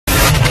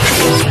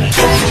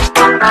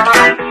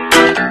Hi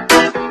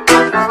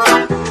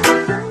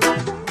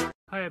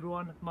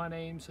everyone, my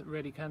name's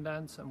Reddy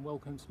Candance and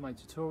welcome to my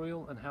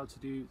tutorial on how to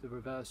do the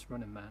reverse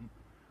running man.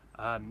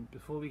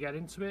 Before we get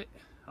into it,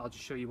 I'll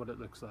just show you what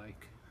it looks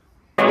like.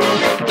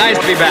 Nice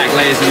to be back,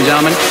 ladies and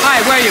gentlemen.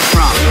 Hi, where are you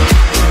from?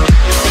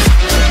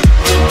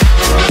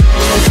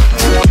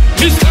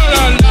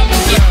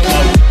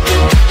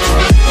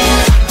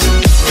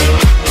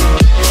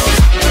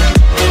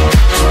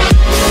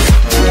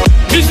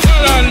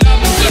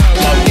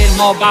 In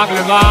more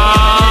baklava.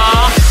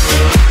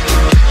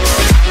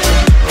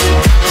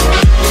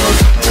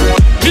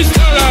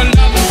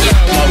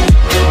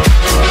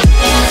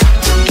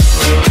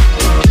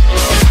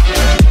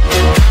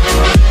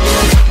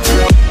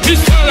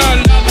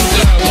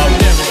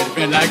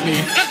 Like me.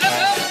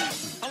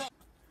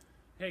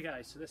 Hey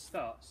guys, so let's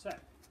start. So,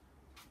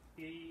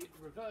 the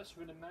reverse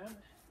running man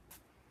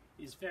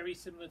is very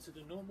similar to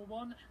the normal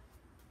one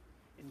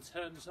in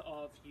terms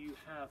of you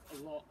have a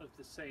lot of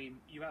the same,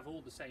 you have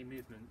all the same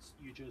movements,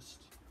 you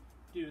just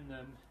doing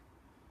them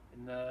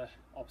in the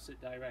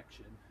opposite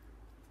direction.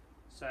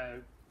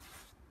 So,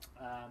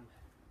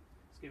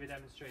 let's give a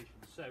demonstration.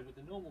 So, with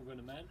the normal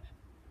running man,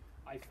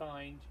 I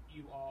find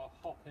you are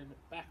hopping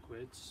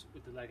backwards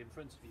with the leg in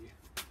front of you.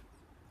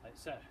 Like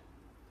so.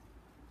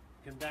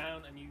 Come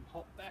down and you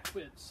hop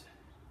backwards.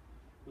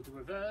 With the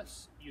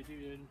reverse, you're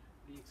doing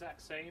the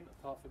exact same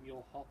apart from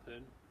you're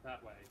hopping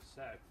that way.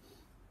 So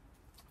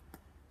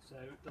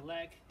the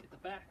leg at the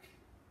back,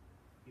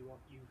 you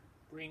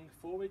bring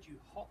forward, you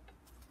hop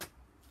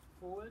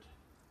forward,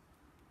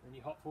 then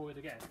you hop forward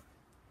again.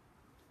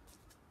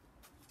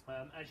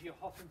 As you're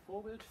hopping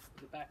forward,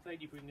 with the back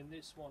leg, you're bringing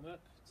this one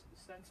up to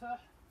the centre,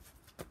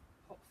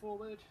 hop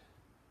forward.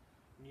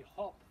 When you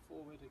hop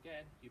forward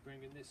again, you're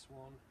bringing this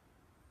one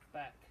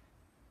back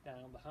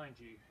down behind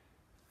you,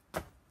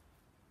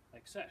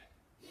 like so.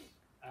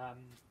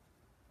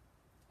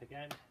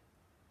 Again,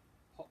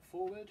 hop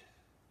forward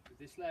with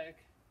this leg,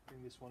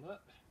 bring this one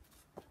up,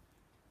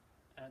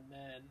 and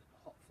then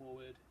hop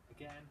forward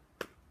again,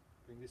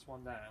 bring this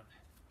one down.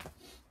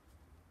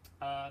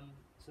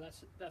 So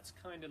that's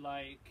kind of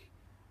like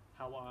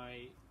how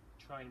I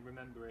try and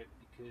remember it,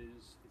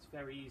 because it's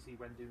very easy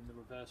when doing the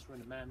reverse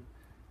running man,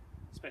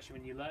 especially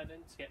when you're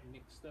learning, to get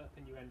mixed up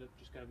and you end up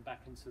just going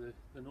back into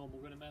the normal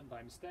running man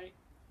by mistake.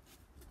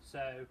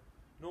 So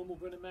normal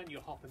running man,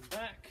 you're hopping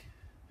back,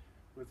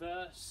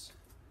 reverse,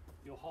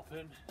 you're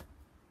hopping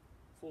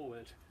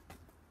forward.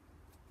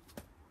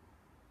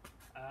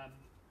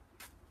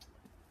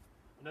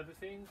 Another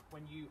thing,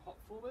 when you hop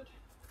forward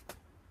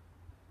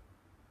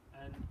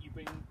and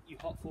you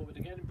hop forward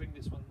again and bring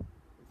this one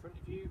in front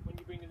of you, when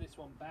you're bringing this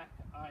one back,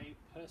 I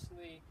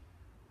personally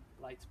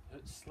like to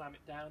slam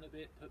it down a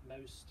bit, put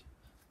most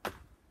of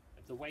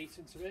the weight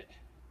into it,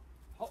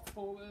 hop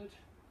forward,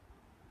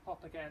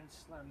 hop again,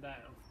 slam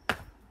down.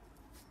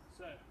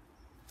 So,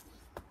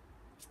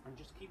 and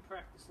just keep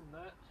practicing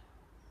that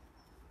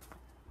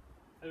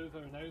over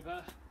and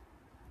over.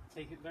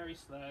 Take it very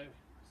slow,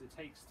 because it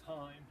takes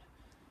time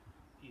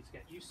for you to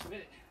get used to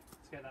it,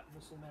 to get that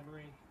muscle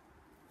memory.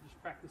 Just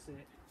practice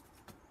it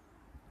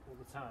all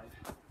the time,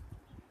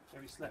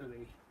 very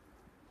slowly.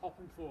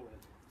 Hopping forward,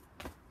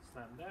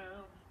 slam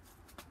down,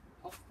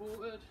 hop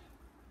forward,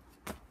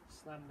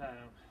 slam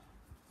down,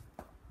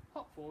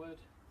 hop forward,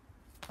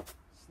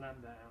 slam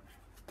down.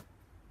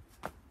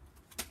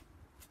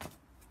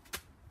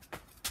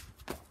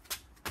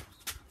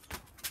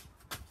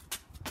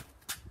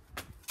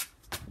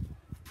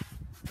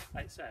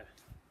 Like so.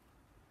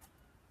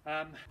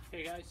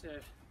 Okay guys, so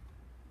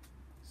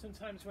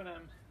sometimes when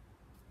I'm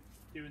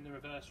doing the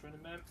reverse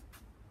running man,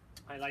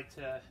 I like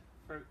to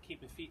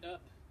keep my feet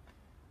up.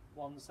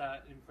 One's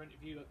in front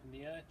of you, up in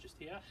the air, just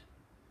here.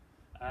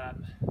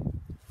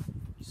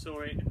 You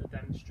saw it in the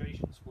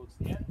demonstration towards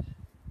the end.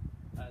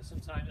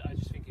 Sometimes I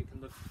just think it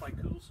can look quite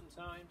cool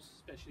sometimes,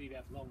 especially if you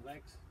have long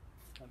legs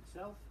like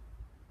myself.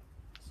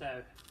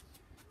 So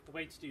the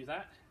way to do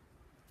that,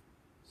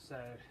 so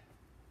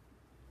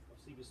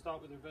obviously we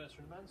start with the reverse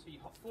running man, so you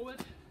hop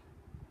forward.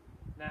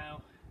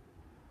 Now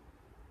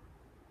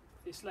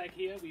this leg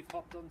here we've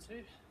hopped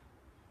onto.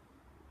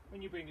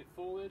 When you bring it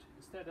forward,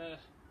 instead of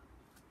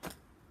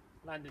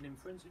landing in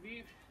front of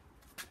you,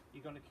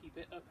 you're going to keep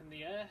it up in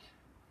the air,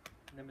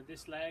 and then with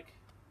this leg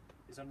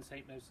is going to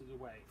take most of the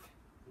weight,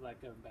 the leg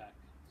going back.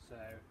 So,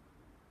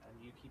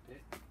 and you keep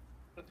it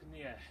up in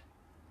the air.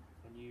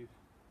 When you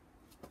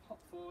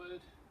hop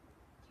forward,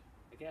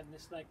 again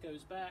this leg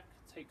goes back,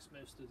 takes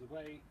most of the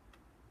weight,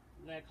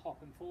 leg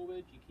hopping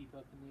forward, you keep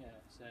up in the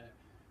air. So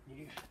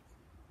you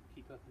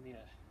keep up in the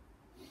air.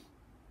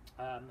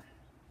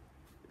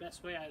 The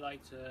best way I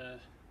like to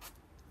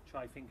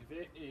try think of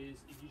it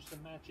is if you just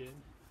imagine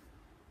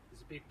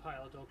there's a big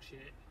pile of dog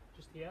shit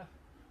just here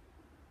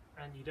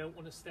and you don't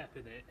want to step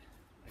in it,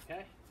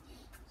 okay?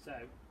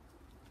 So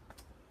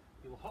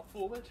you will hop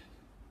forward,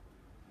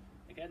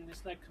 again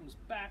this leg comes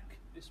back,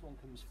 this one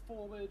comes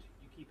forward,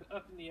 you keep it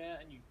up in the air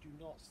and you do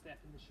not step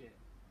in the shit.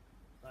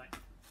 Right,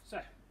 so,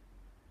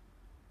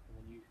 and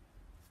then you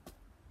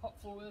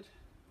hop forward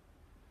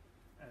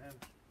and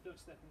don't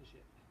step in the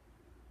shit.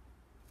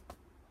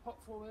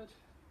 Hop forward,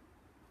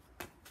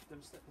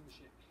 don't step in the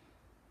shit.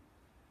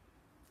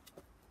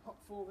 Hop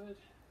forward,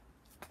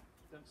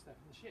 don't step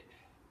in the shit.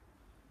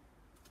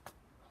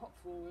 Hop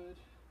forward,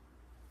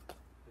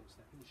 don't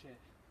step in the shit.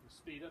 And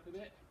speed up a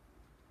bit.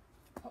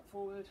 Hop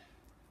forward,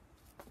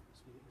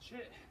 speed up the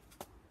shit.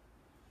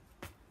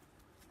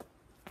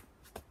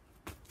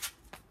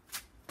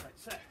 Right,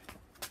 so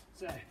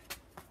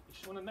you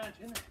just want to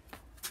imagine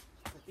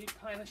a big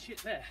pile of shit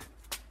there.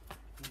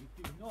 And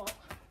you do not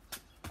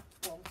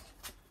want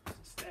to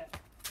step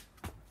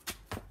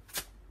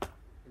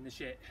in the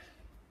shit.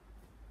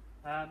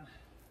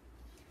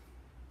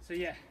 So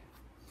yeah,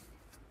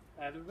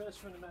 the reverse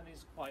running man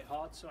is quite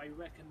hard, so I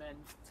recommend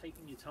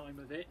taking your time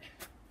with it.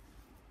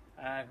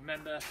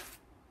 Remember,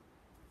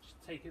 just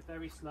take it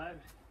very slow,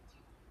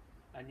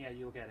 and yeah,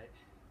 you'll get it.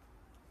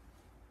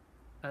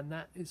 And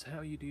that is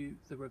how you do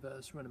the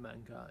reverse running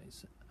man,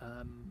 guys.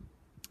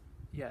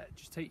 Yeah,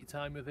 just take your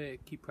time with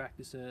it, keep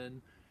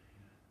practicing.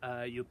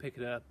 You'll pick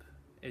it up.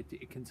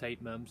 It can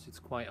take months. It's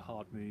quite a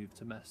hard move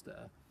to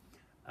master.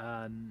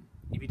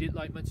 If you did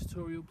like my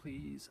tutorial,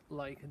 please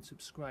like and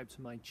subscribe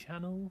to my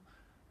channel.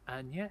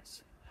 And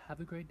yes, have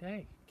a great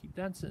day. Keep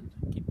dancing.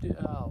 Keep doing.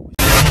 Oh.